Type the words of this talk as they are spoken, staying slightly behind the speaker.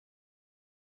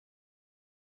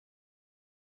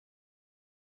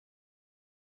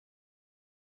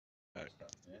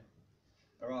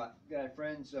Alright, g'day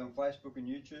friends on Facebook and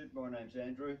YouTube. My name's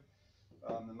Andrew.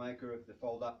 I'm the maker of the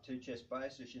fold up two-chest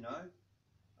bass, as you know.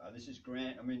 This is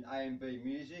Grant. I'm in AMPED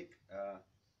music.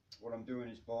 What I'm doing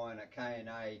is buying a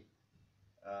KNA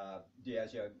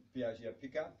Piezzo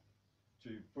pickup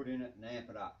to put in it and amp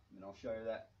it up, and I'll show you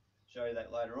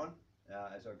that later on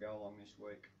as I go along this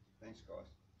week. Thanks guys,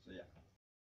 see ya.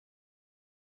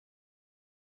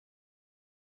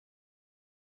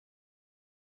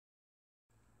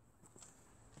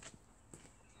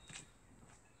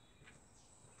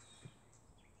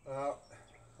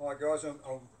 Hi guys,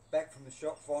 I'm back from the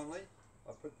shop finally.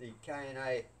 I put the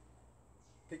KNA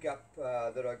pickup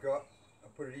that I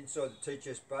put it inside the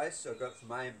two-chest bass. I got it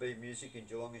from AMPED Music in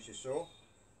Geelong, as you saw.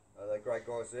 They're great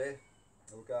guys there.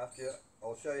 They'll look after you.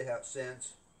 I'll show you how it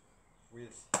sounds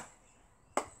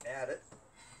without it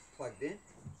plugged in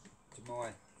to my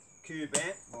cube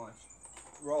amp, my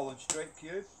Roland Street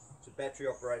cube. It's a battery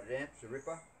operated amp, it's a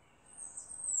ripper.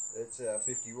 It's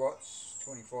 50 watts,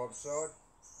 25 aside.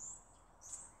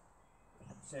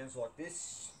 Sounds like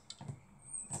this.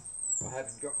 I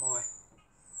haven't got my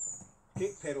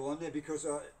kick pedal on there because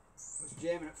I was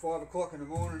jamming at 5 o'clock in the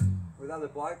morning with other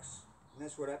blokes, and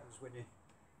that's what happens when you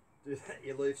do that,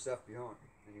 you leave stuff behind.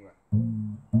 Anyway.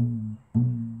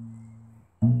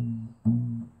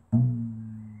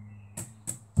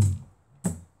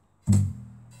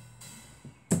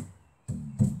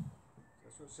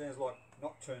 That's what it sounds like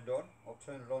not turned on. I'll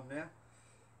turn it on now.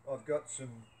 I've got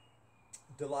some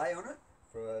delay on it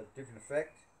for a different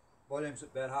effect. Volume's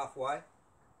about halfway.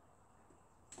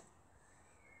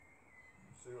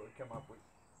 See what we come up with.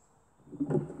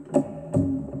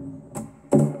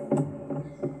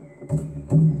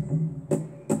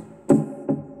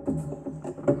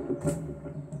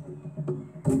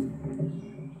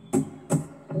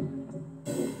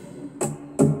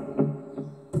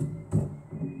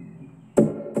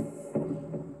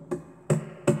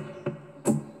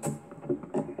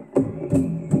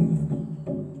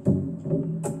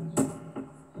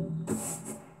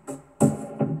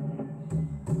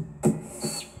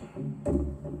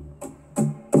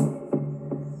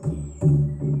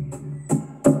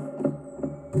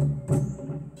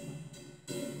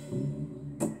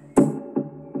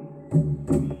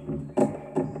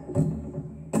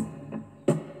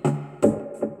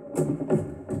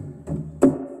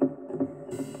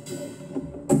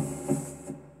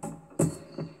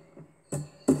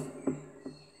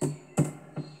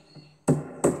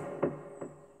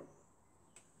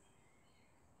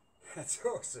 That's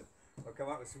awesome. I'll come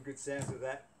up with some good sounds with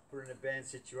that, put it in a band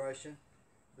situation.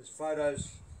 There's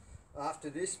photos after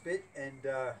this bit and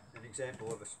an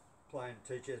example of us playing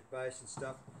two-chest bass and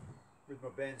stuff with my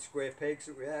band Square Pegs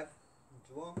that we have in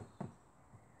Geelong.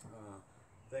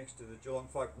 Thanks to the Geelong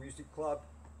Folk Music Club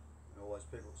and all those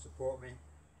people that support me.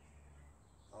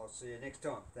 I'll see you next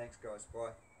time. Thanks guys,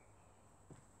 bye.